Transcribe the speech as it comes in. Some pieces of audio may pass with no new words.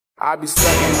I be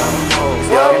stuntin' on them hoes,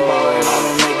 and ballin' on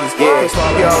them niggas. Yeah,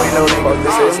 you already know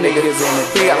niggas. This niggas in the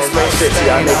he gotta spray shit to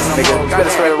y'all niggas, nigga. You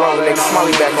better spray the wrong nigga.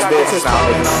 Smiley back on business now,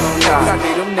 nigga.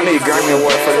 I need a Grammy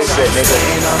Award for this shit, nigga.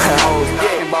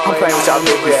 I'm playing with y'all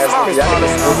goofy ass niggas. Y'all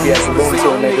niggas goofy ass Looney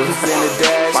Tunes niggas.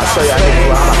 I'll show y'all niggas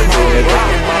what I'm about to do, nigga.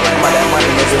 I'm about that money,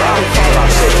 nigga. I'm about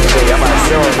shit, nigga. I'm about to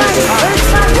sell it, nigga.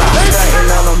 Stuntin'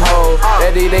 on them hoes,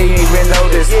 that they ain't even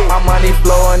notice. My money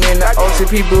flowing in the ocean.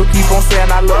 People keep on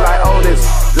saying I look like Otis.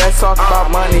 Let's talk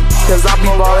about money, cause I be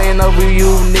ballin' over you,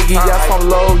 nigga. Y'all some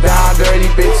low down dirty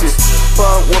bitches.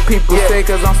 Fuck what people say,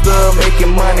 cause I'm still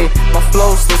making money. My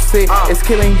flow so sick, it's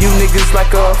killing you niggas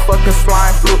like a fucking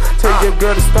swine flu. Tell your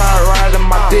girl to start riding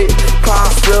my dick.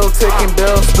 Clown still taking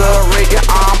bills, still raking.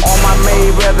 I'm on my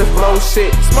Mayweather flow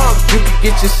shit. You can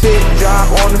get your shit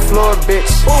drop on the floor, bitch.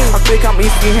 I think I'm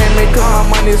easy handmade, cause my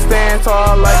money stand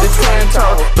tall like the Twin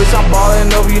Towers. Bitch, I'm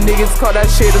ballin' over you niggas, call that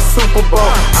shit a Super Bowl.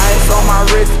 Ice on my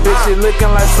wrist, bitch, it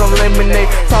looking like some lemonade.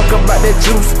 Talk about that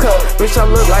juice cup, bitch, I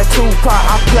look like Tupac.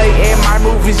 I play in my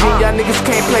movies, y'all niggas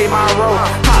can't play my role.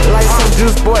 Hot like some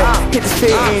juice, boy, hit the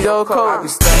shit in your coat. I be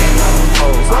stuntin' on them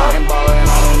hoes, and ballin'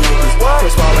 on them niggas.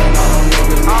 Chris ballin' on them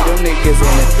niggas, leave them niggas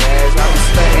in the dash. I be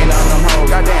stuntin' on them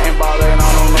hoes, and ballin'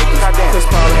 on them niggas. Chris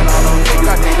ballin' on them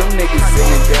niggas, leave them niggas in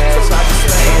the dash. I be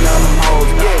stuntin' on them hoes,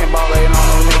 and ballin' on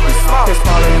them niggas. Chris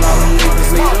ballin' on them niggas,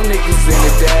 leave them niggas in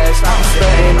the dash. I be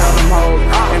stuntin' on them hoes,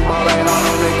 and ballin' on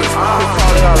them niggas. Chris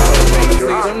ballin' on them niggas,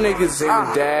 leave them niggas in the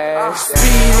dash.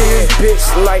 Speed is bitch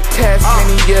like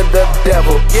Tasmania the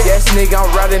devil. Yes, nigga, I'm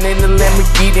riding in the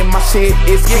Lamborghini. My shit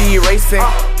is speed racing.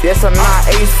 Yes, I'm not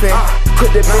acing. Put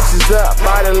the bitches up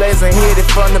by the legs and hit it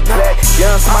from the back.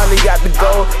 Young Smiley got the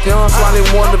gold. Young Smiley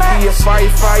wanna be a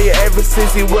firefighter ever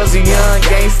since he was a young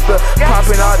gangster.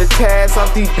 Popping all the tags off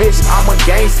these bitches, I'm a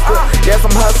gangster. Yes,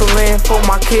 I'm hustling for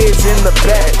my kids in the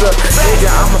back. Nigga,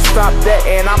 I'ma stop that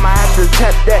and I'ma have to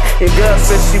tap that. Your girl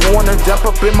says she wanna jump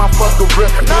up in my fucking whip.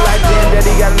 You like damn,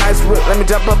 daddy got a nice whip. Let me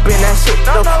jump up in that shit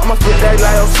though. I'ma spit that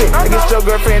like oh shit. I get your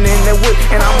girlfriend in that whip,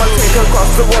 and I'ma take her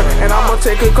across the world, and I'ma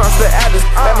take her across the atlas.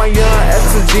 Let my young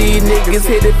S&G niggas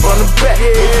hit it from the back.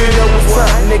 If you know what's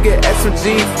up, nigga,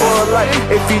 S&G for life.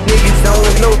 If you niggas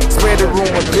don't know, spread the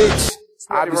rumor, bitch.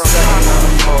 I be stuntin' on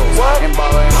them hoes, and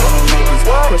ballin' on them niggas.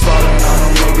 Chris ballin' on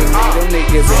them niggas, leave them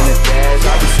niggas in the dash.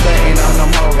 I be stuntin' on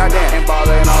them hoes, and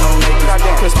ballin' on them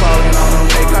niggas. Chris ballin' on them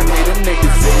niggas, leave them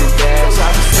niggas in the dash. I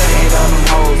be stuntin' on them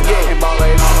hoes, and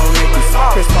ballin' on them niggas.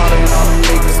 Chris ballin' on them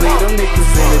niggas, leave them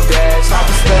niggas in the dash. I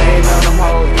be stuntin' on them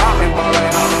hoes, and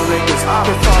ballin' on them niggas.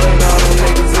 Chris ballin' on them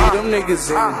niggas, leave them niggas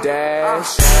in the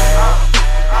dash.